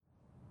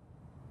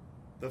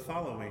The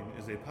following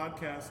is a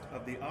podcast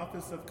of the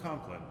Office of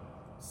Compline,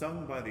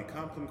 sung by the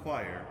Compline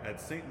Choir at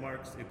St.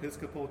 Mark's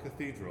Episcopal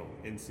Cathedral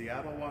in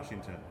Seattle,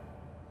 Washington.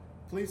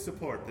 Please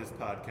support this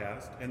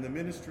podcast and the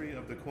ministry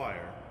of the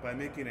choir by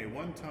making a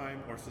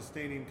one-time or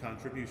sustaining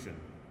contribution.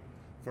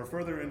 For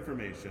further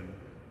information,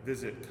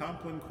 visit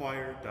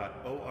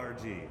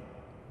complinechoir.org.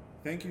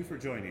 Thank you for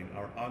joining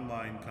our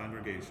online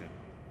congregation.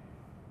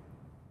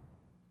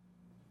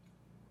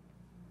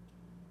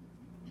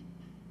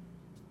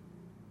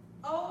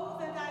 Oh,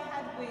 that I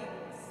had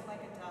wings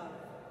like a dove.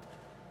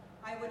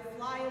 I would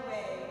fly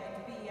away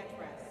and be at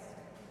rest.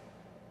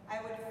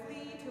 I would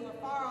flee to a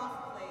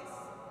far-off place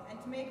and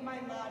make my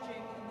lodging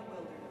in the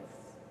wilderness.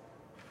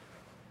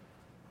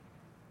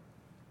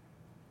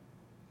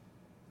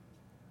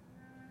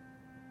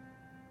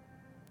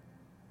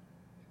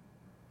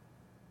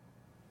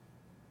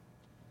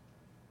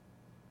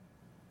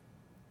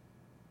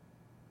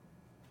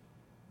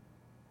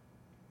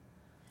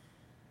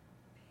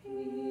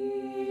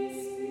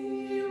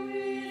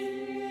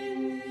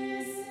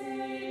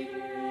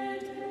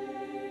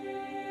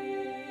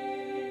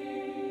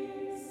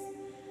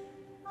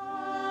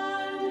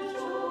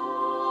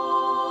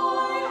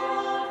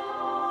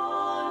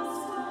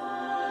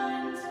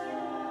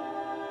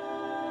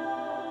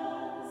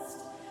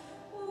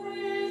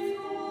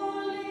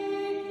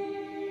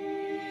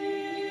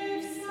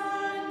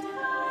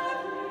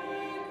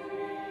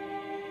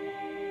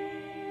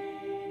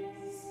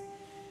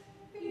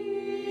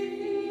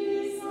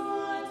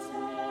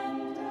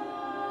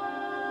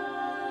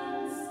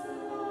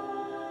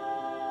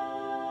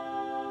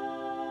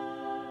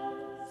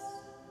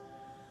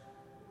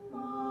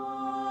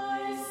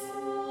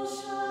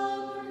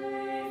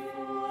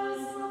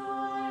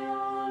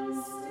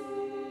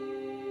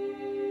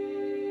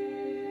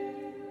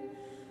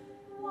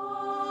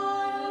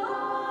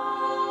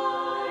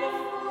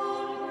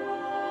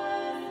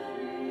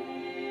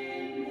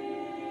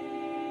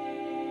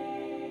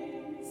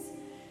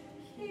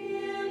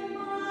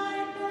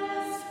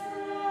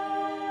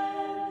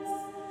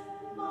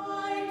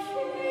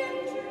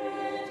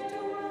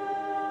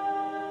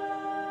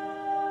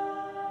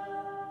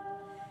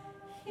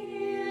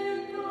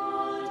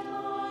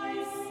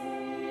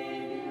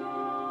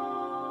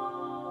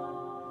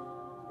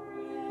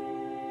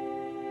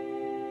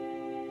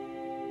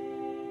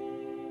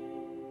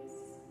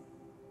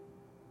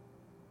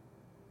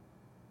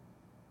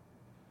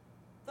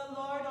 The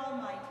Lord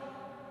Almighty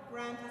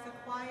grant us a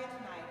quiet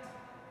night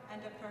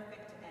and a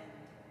perfect end.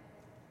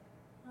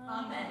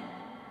 Amen.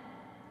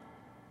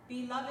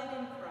 Beloved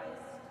in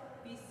Christ,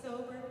 be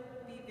sober,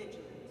 be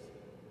vigilant,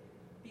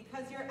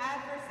 because your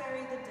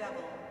adversary the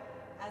devil,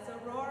 as a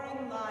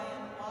roaring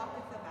lion,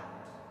 walketh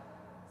about,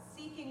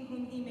 seeking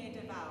whom he may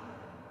devour,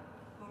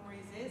 whom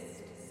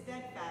resist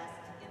steadfast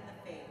in the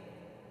faith.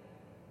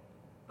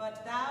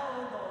 But thou, O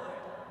Lord,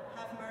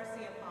 have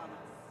mercy upon us.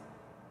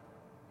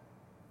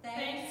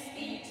 Thanks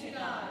be to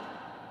God.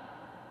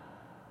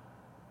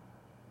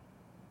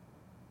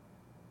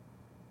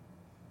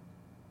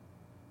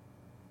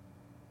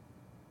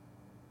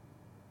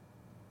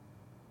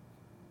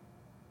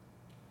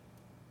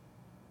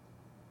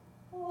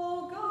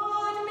 O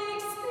God, make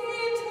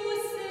speed to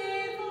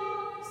save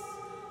us.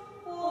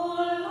 O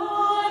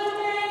Lord,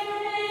 make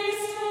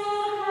haste to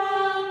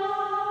help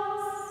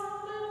us.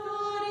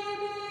 Glory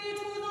be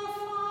to the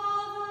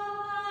Father,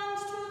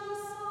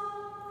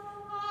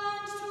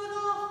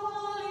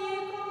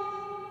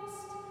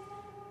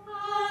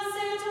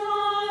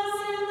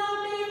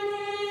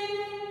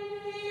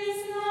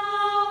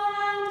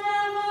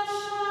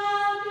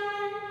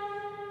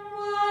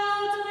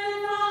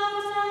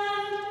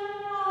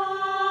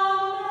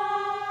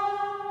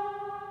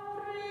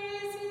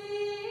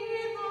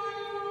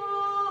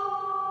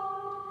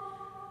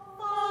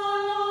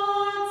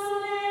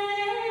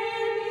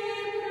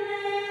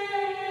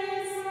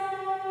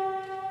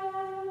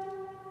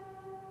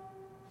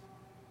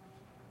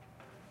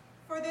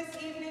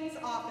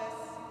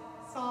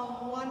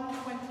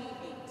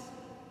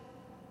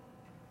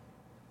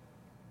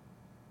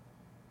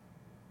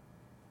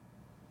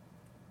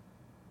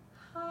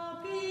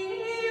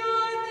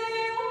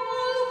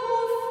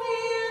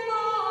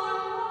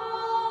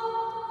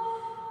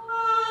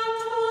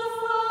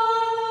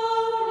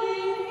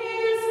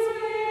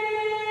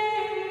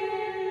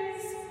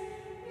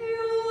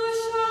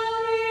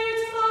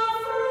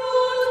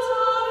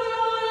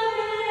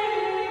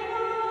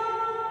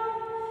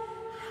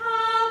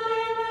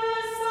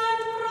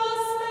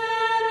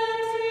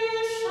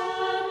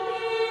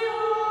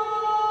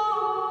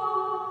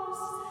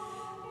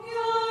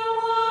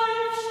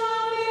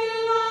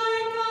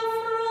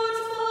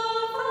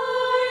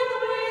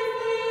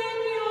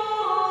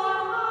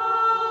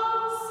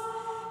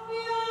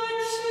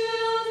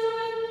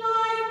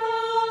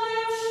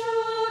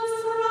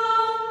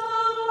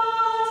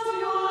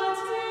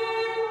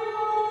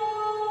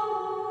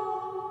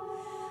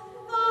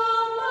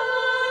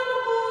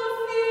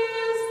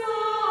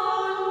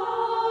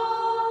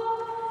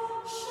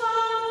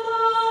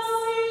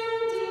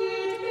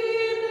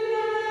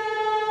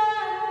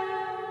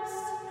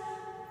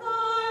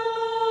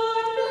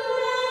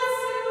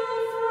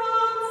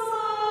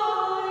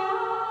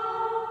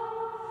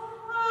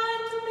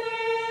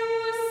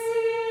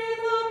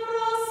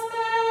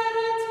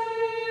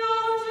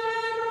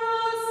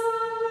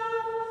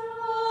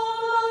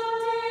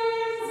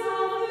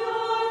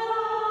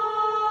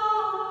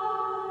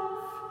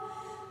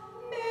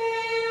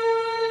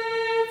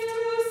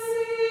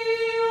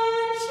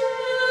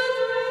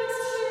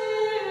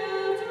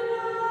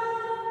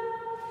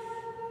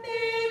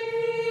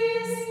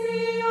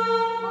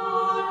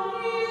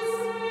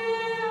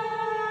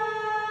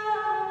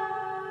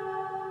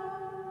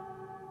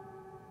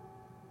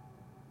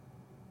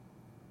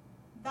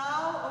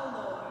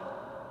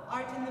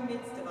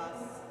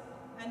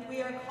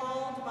 are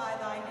called by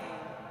thy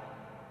name.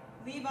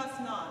 Leave us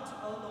not,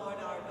 O Lord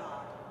our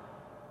God.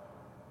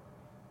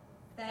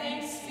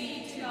 Thanks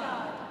be to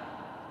God.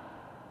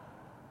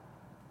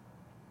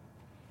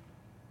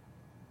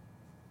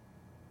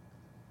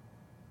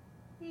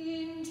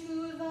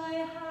 Into thy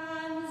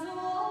hands, O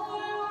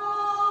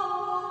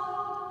Lord,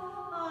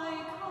 I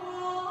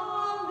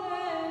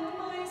commend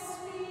my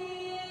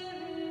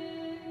spirit.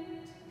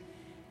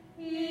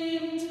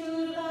 Into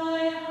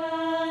thy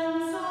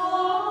hands, O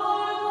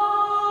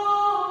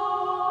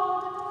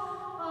Lord,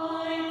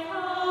 I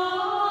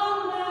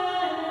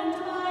commend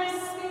my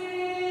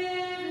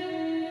spirit.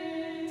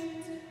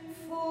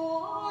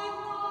 For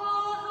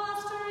thou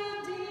hast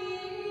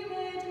redeemed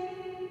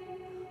me,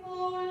 O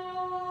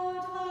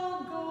Lord, thou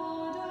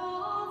God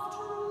of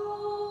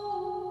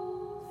truth.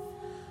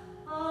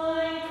 I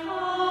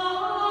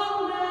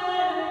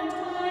commend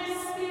my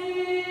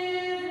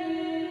spirit.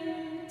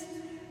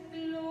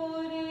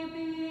 Glory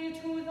be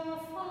to the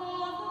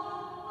Father,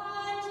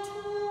 and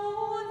to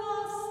the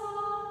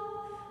Son,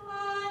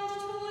 and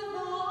to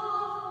the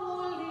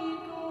Holy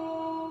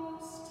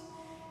Ghost.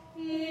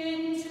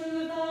 Into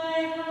thy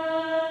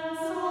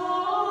hands, O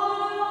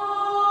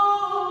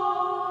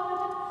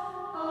Lord,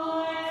 I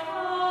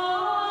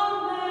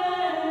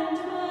commend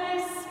my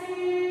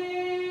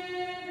spirit.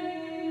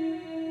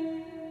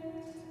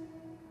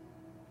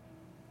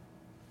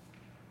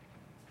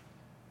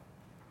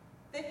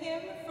 The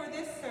hymn for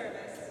this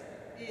service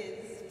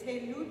is Te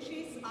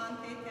lucis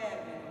ante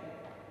terminum.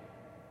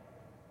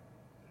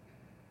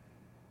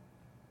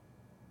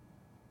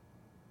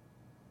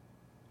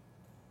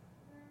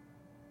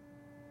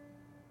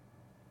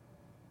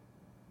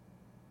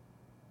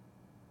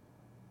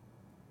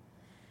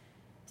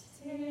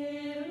 Te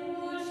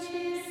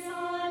lucis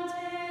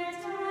ante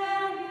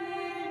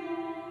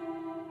terminum,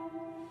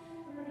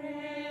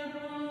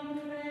 rerum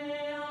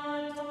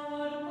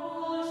creator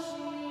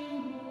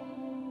poscimus,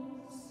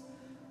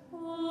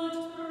 ut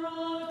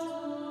pro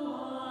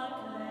tua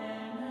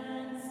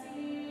clementia,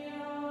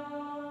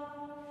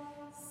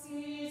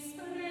 sis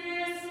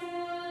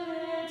presul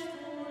et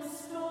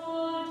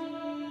custodia.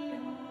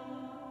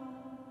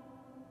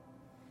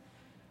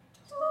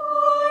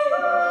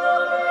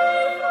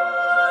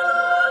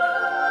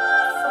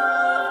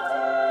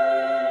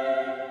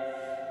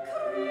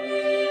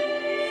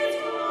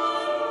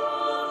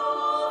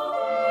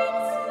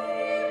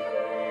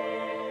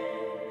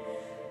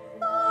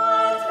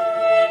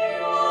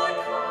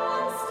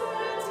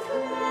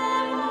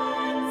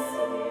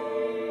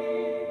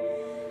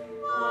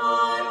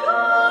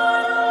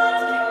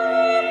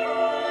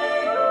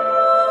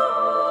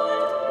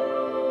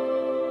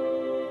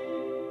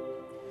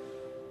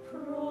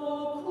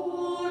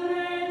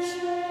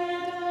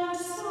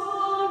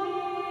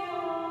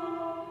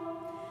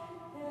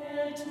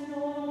 Et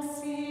nunc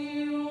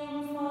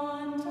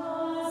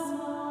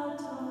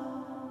phantasmata,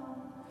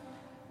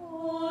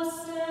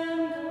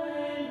 ostemque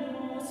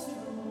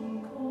nostrum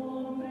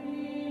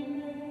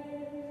comprime,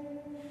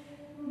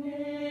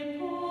 ne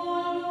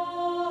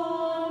polluantur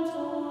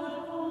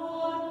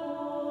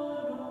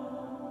corpora.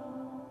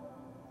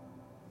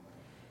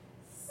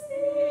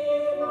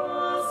 Save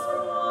us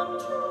from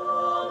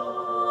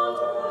tumultuous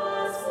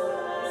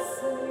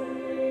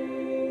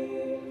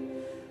sleep,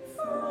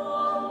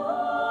 from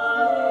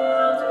all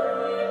ill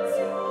dreams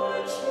your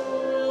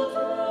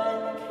children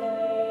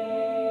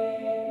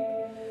keep.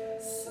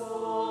 So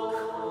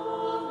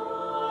calm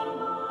our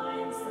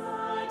minds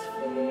that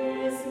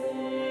fears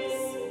may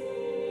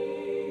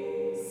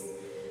cease,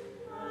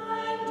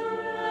 and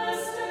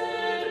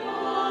rested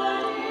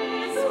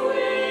bodies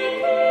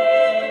wake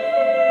in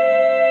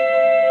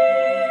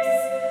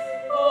peace.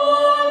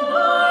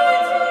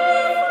 Almighty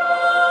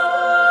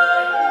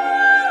Father,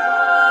 hear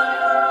our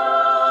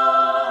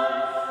cry.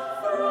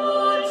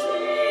 Through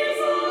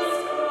Jesus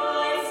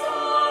Christ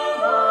our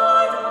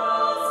Lord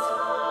Most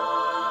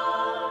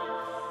High.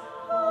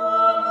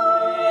 Come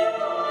with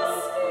the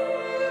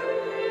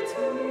Spirit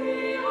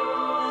we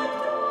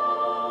adore,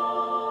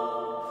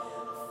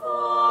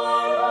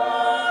 forever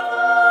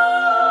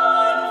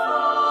and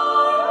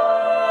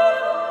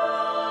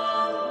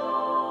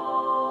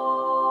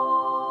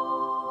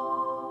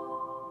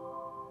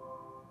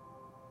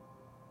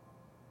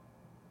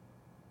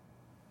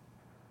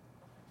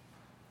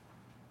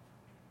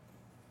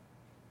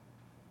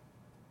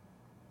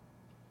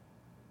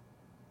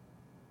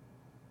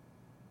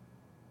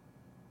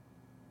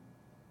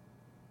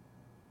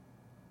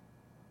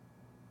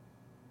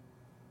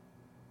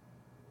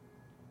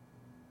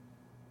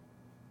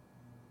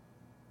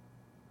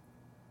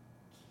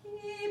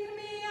keep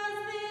me as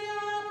the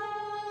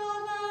apple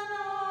of thine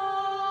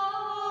eye.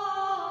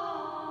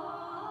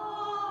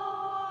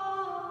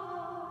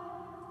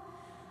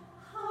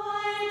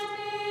 Hide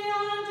me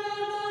under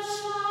the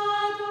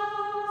shadow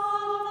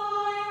of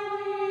thy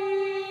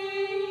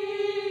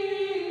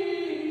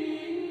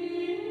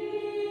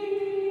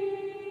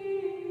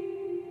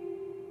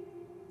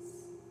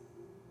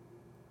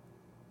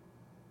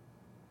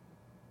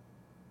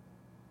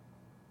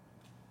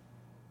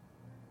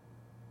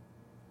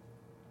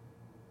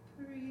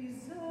wings.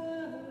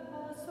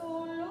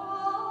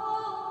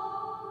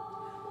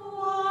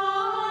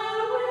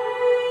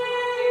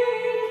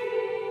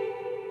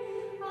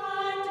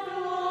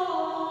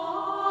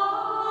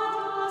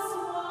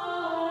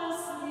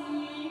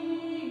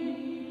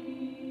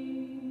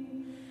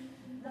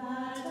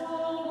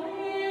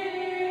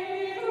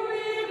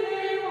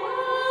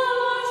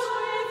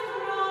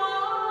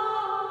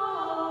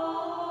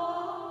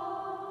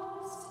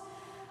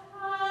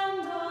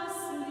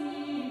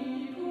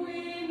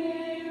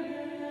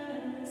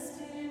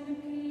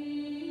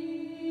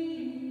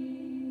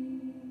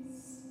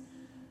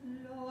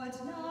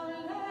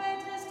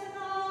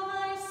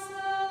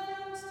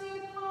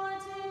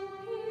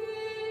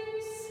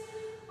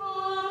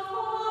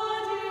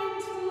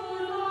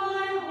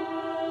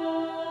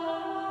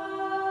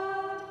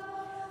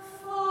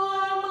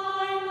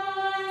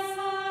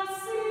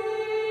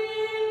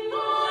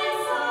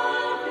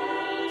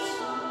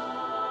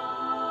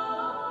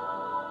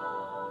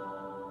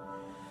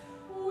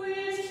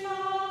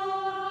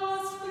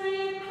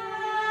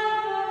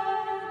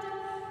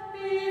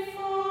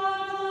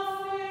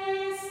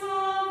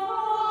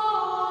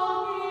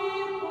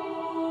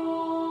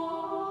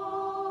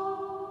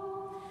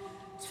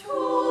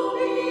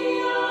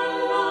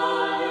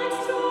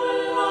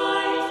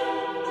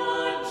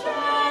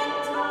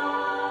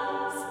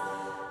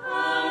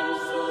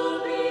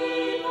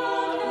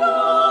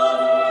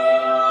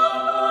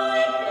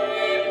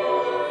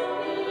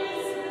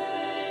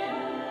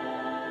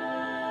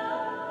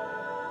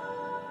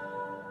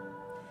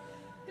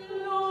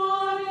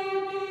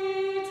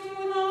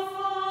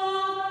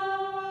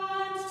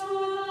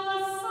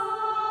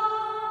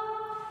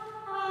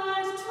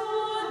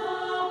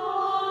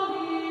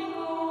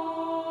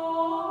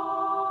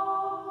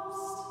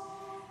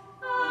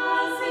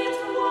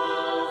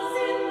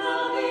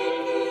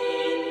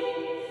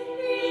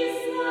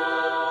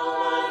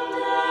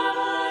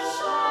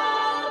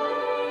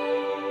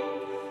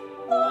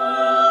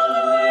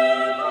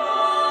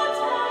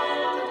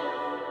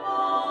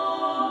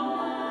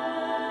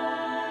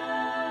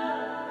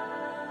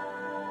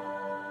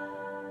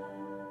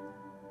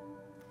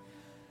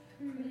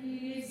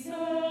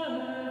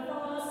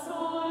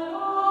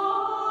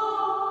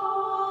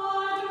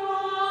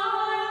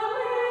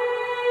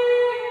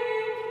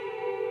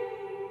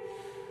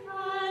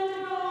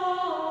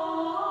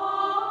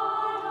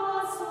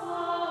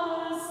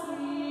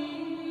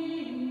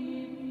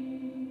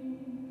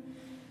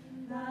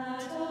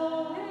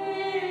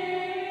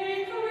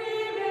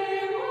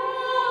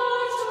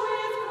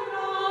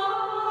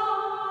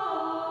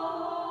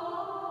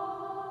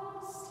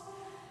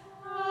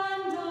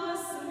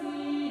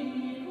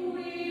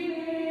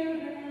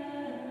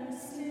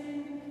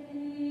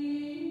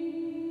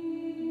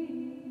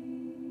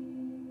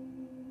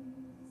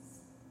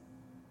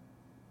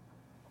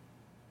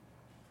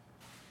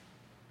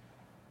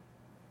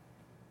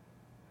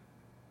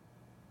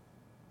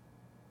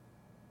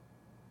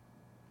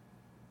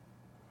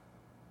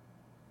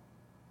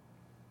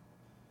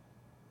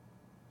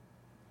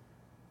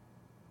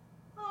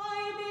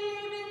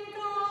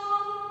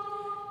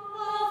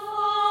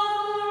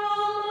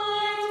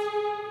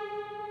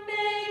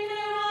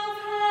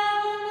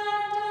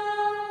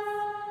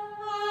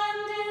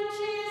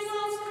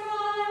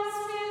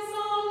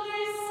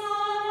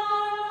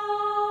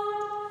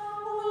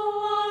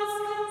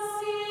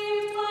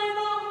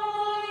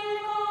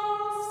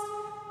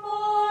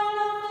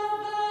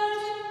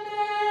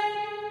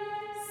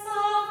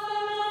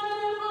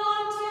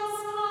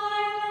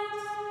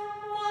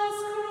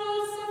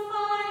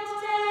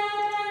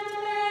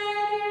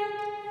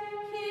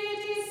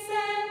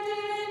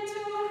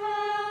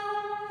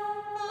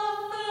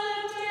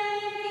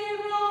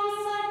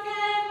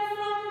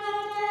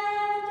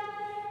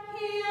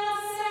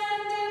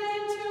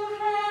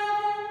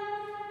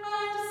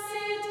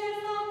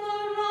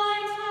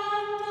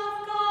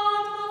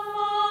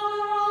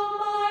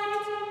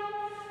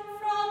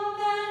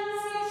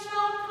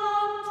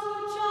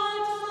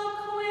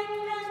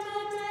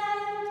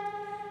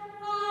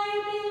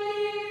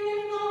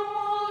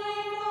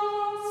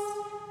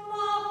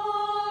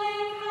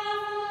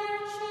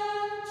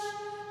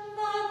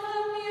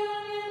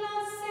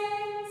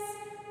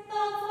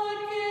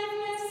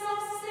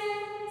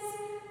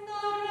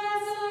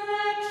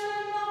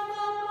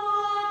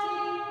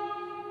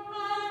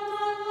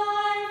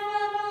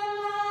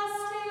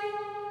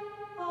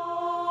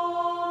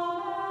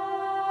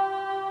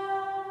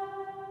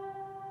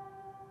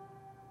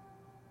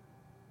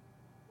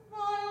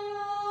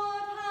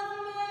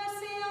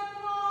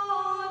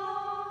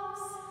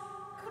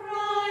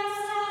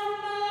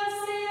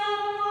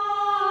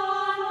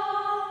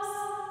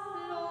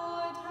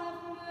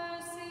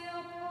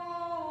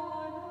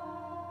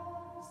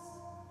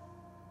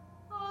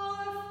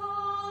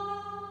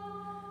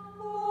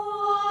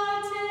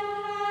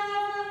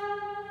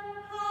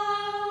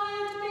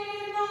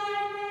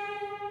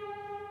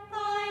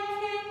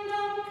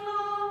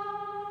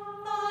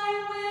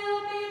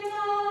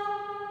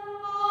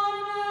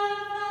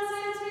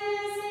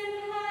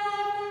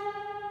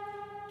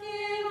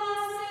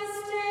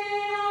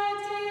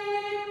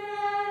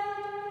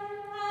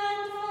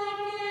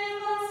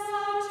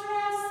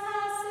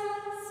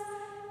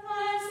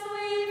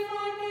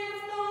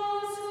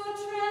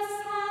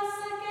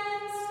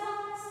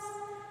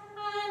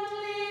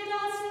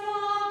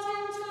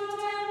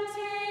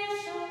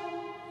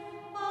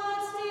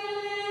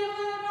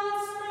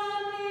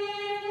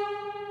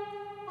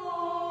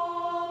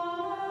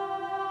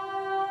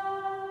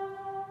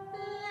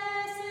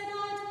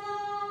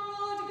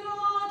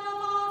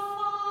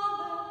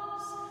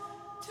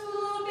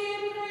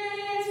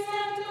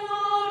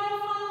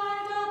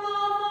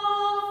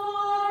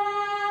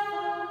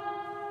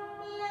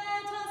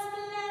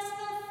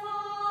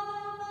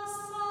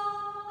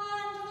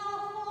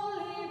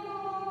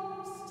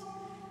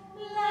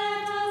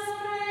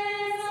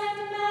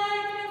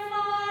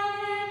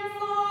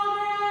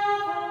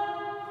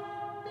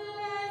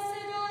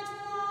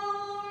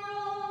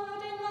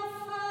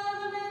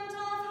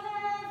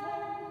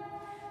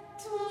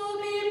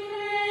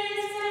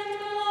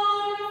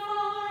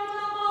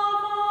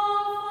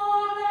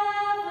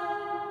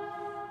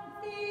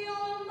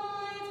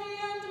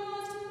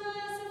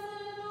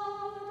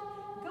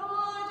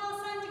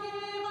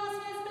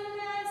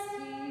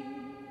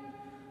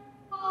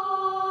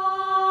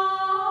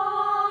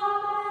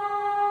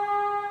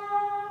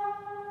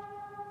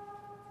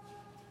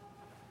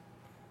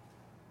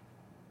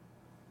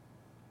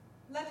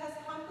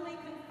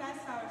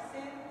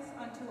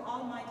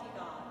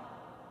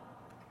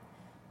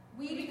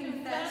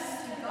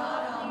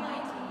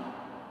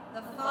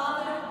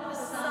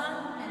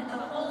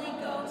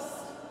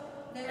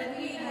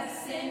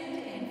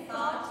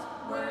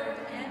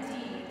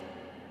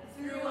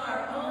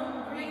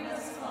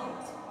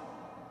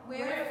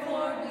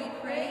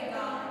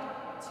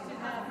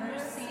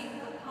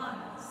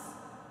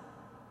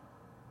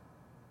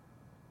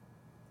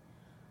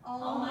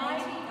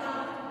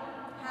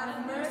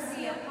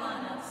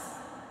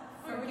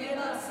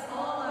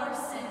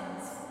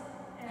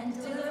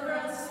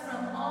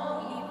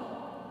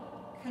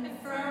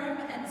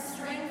 and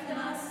strengthen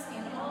us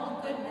in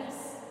all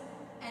goodness,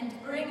 and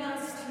bring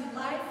us to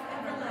life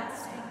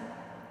everlasting.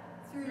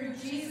 Through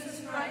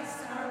Jesus Christ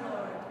our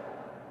Lord.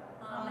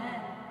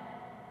 Amen.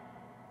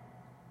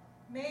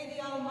 May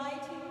the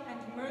Almighty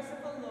and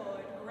merciful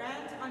Lord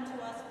grant unto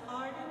us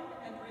pardon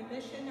and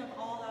remission of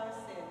all our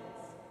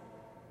sins,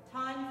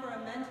 time for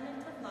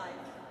amendment of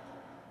life,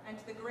 and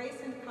the grace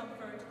and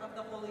comfort of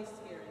the Holy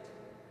Spirit.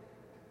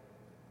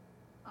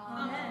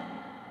 Amen.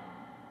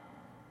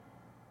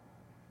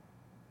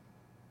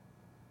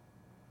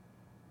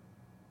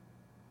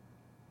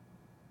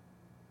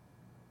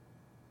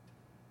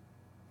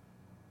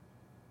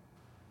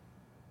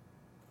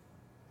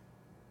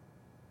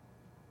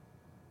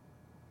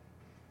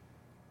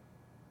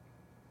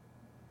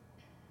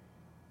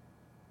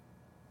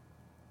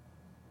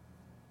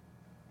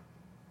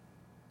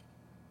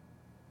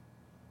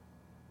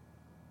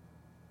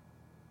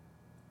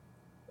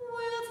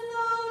 Wilt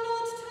thou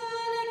not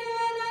turn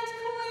again and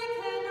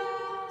quicken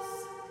us,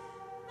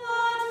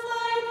 that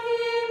thy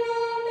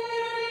people may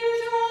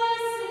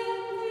rejoice in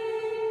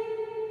thee?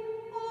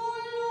 O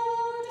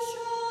Lord,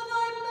 show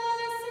thy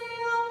mercy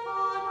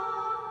upon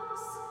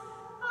us,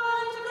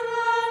 and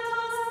grant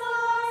us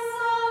thy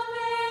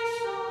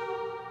salvation.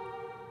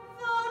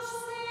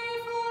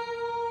 Vouchsafe, O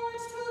Lord,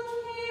 to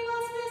keep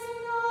us this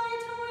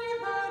night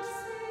without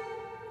sin.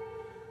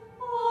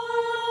 O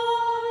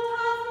Lord,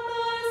 have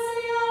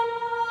mercy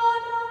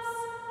upon us,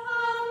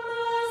 have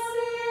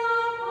mercy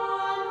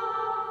upon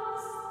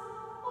us.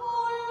 O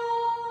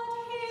Lord,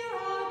 hear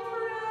our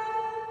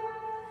prayer,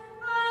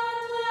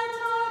 and let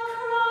our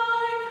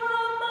cry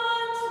come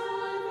unto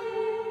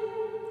thee.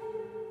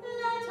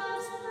 Let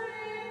us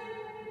pray.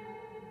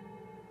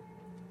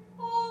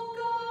 O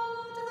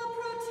God, the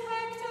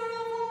protector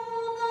of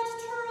all that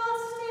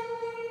trust in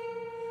thee,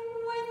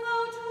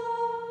 without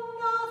whom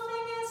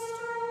nothing is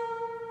strong,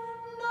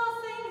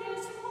 nothing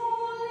is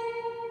holy,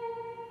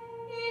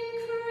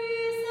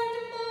 increase and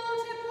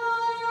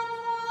multiply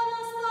upon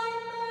us thy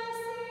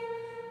mercy,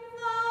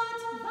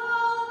 that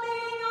thou,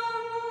 being our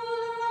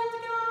ruler and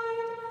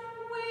guide,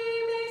 we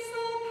may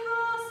so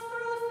pass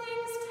through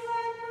things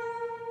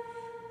temporal,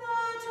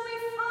 that we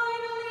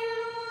finally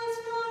lose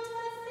not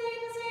the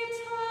things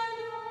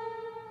eternal.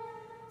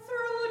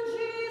 Through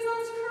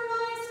Jesus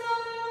Christ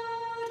our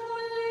Lord, who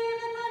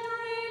liveth and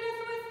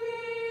reigneth with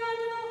thee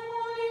and the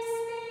Holy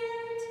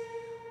Spirit,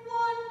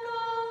 one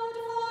God,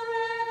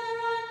 forever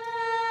and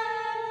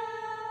ever.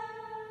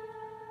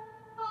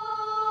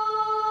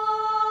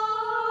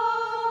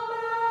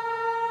 Amen.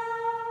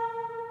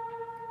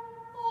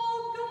 O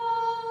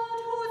God,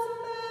 whose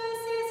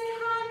mercies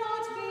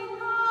cannot be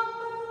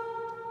numbered,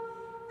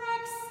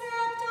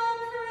 accept our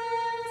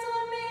prayers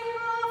on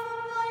behalf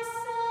of thy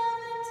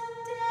servant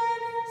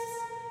Dennis,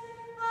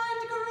 and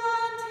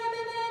grant him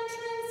an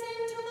entrance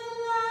into the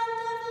land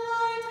of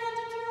light and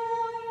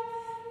joy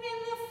in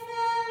the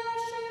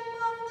fellowship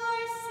of thy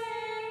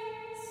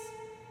saints.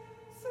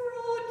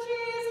 Through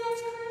Jesus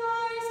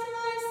Christ,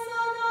 thy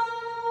Son, our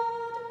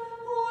Lord,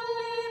 who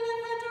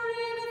liveth and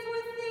reigneth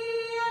with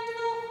thee and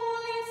the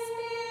Holy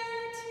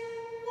Spirit,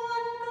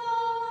 one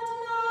God,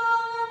 now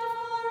and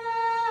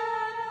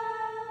forever.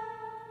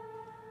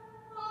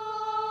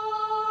 Amen.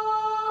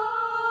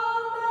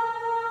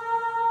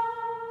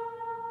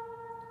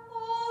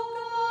 O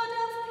God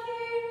of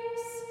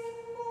peace,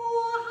 who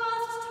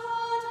hast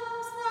taught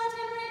us that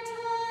in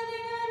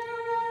returning and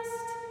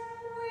rest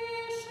we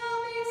shall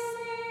be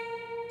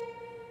saved,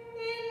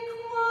 in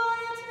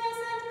quietness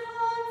and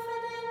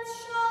confidence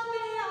shall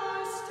be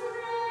our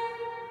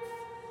strength.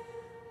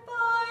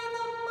 By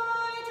the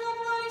might of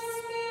thy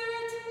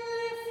Spirit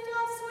lift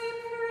us, we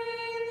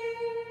pray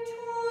thee,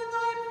 to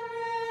thy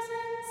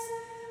presence,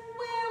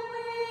 where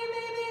we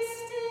may be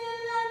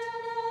still and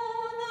know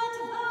that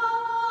thou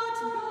art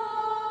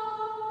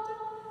God.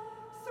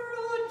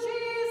 Through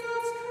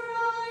Jesus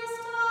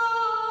Christ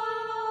our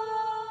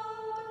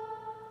Lord.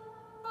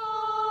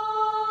 Amen.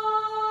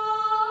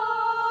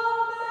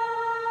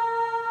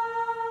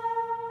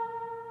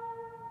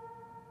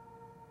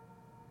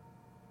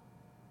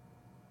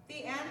 The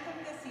anthem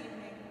this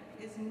evening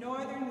is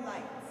Northern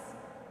Lights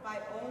by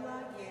Ola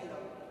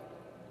Gjeilo,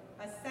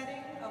 a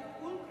setting of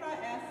Pulchra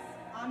es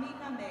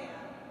amica mea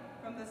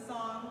from the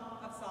Song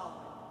of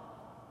Solomon.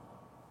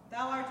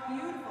 Thou art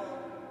beautiful,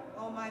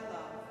 O my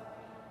love,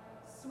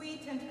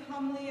 sweet and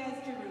comely as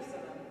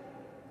Jerusalem,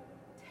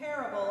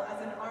 terrible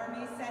as an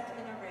army set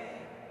in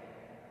array.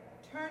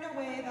 Turn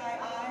away thy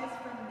eyes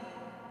from me,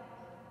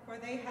 for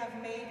they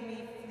have made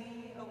me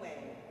flee away.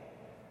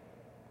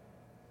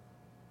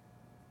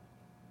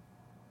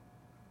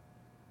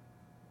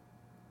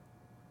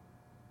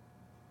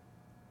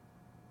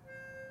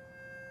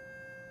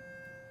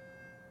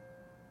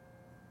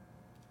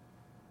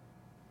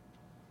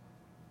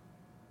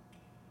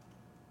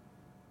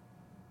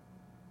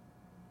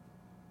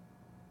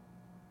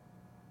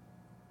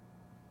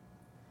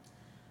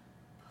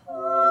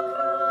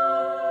 Pulchra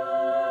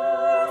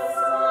es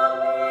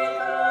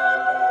amica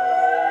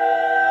mea.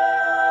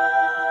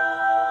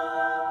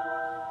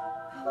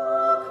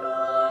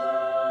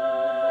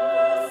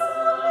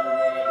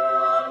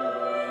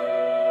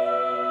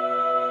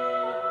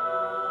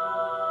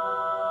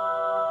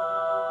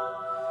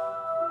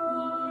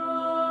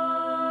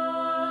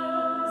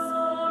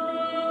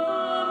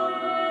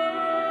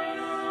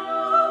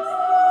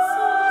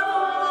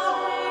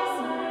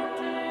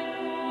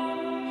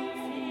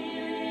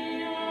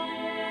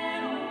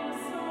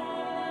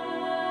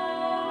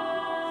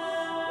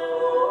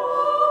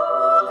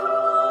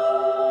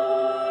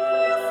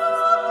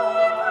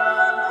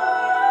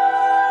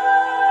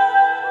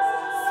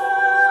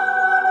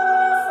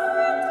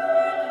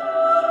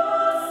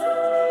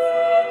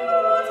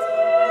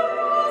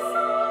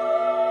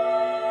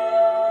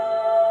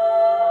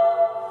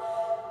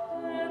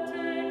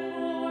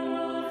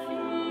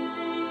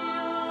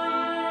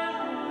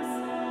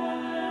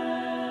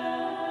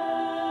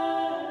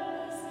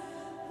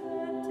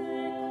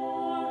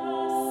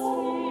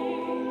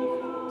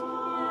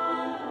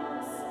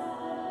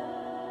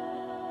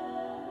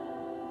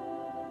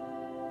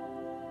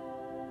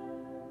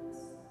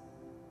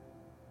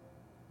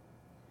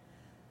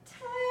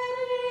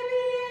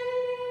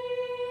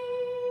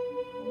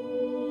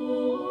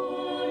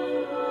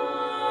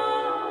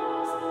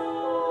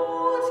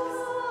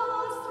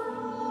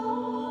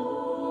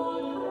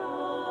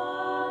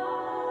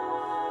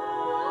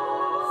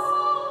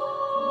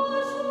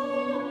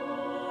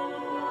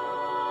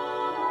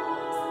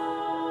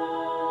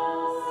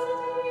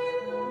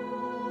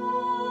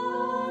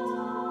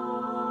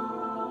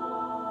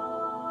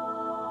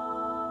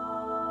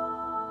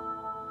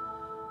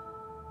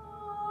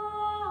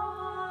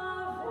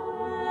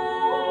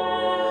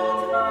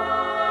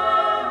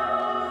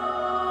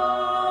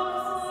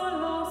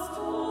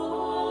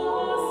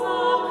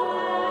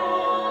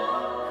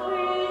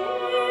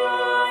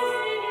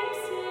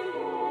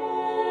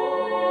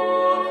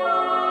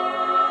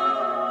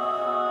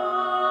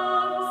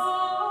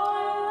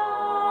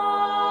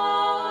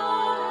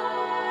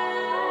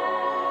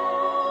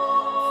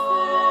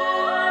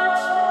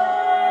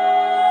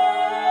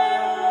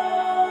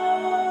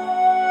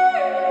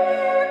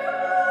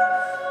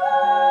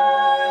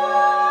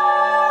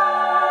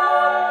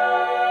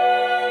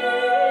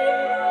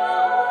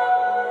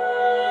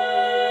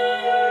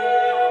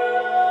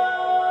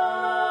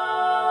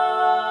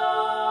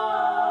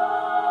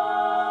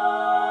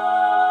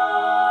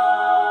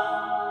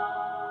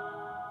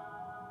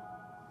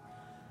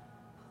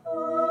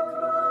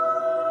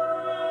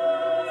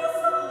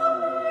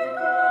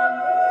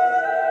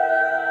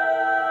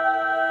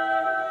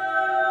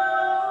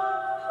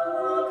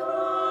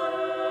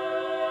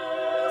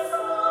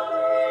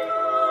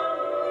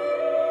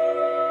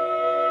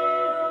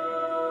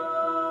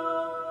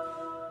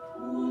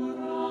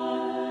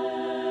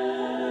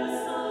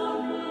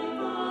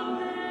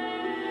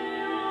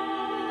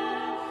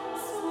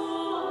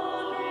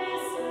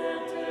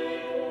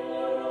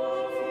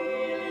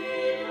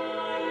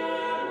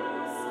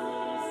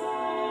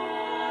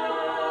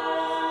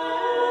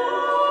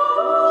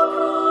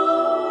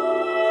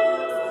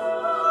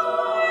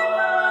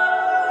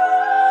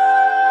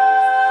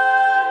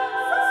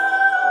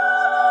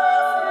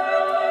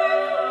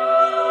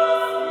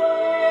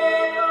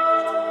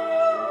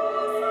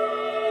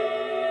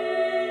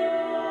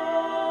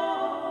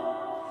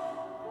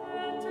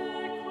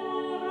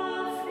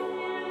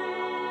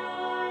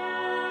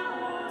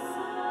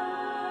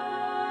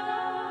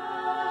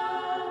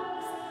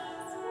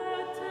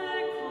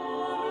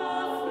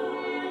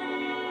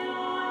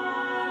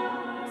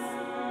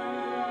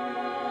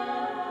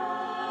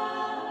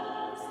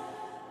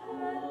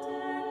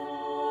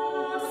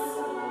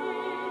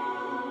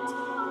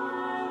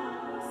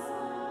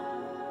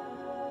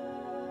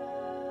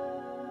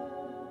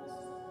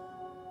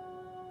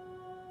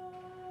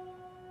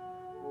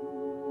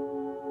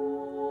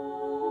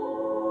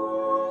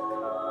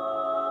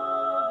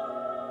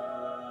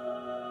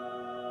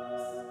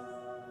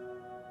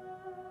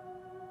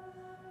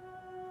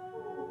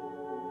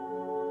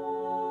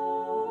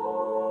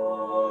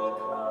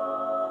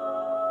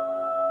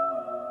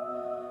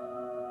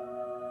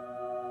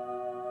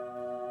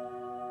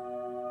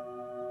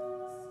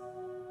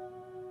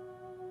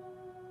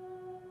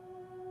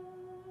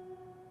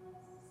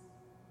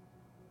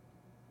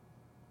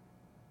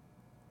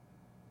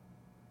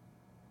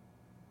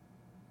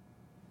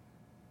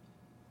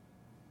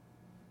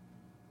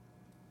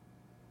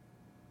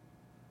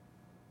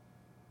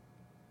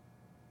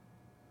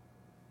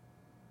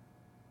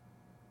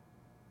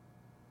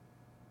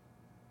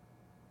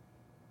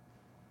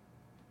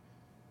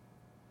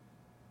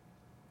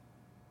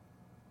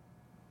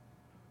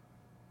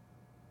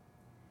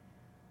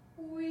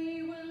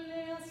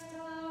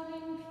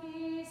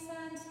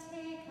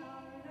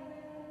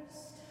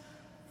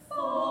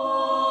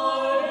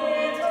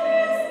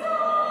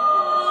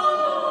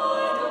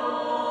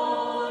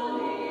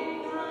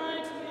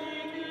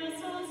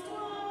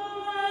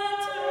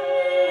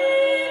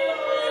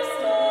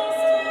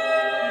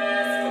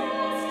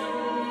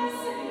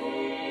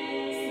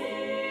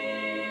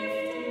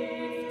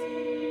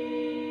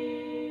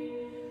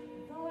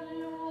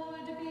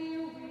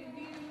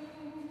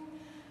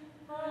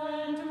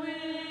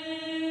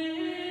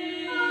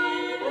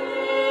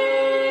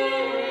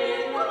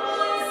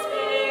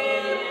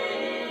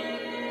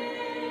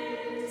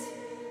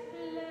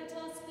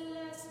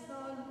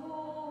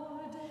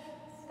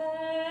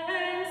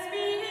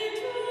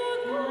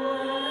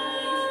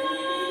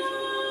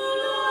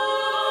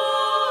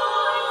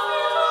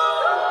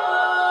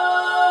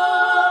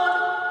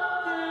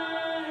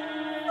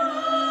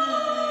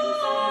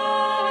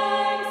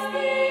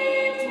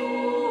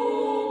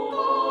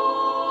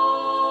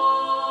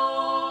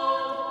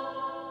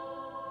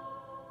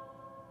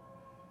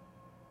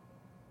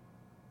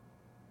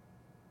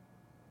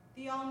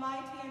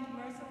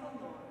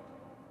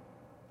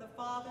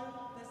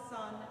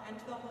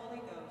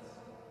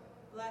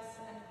 bless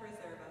and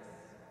preserve us.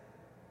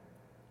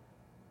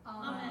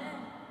 Amen.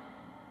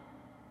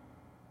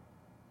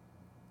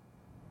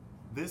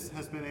 This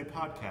has been a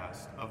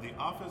podcast of the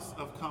Office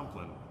of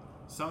Compline,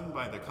 sung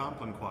by the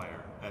Compline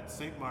Choir at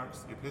St.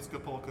 Mark's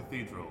Episcopal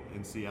Cathedral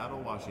in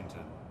Seattle,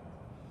 Washington.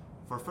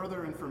 For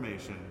further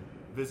information,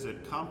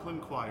 visit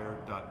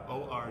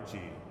complinechoir.org.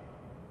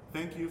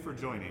 Thank you for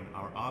joining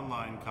our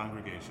online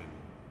congregation.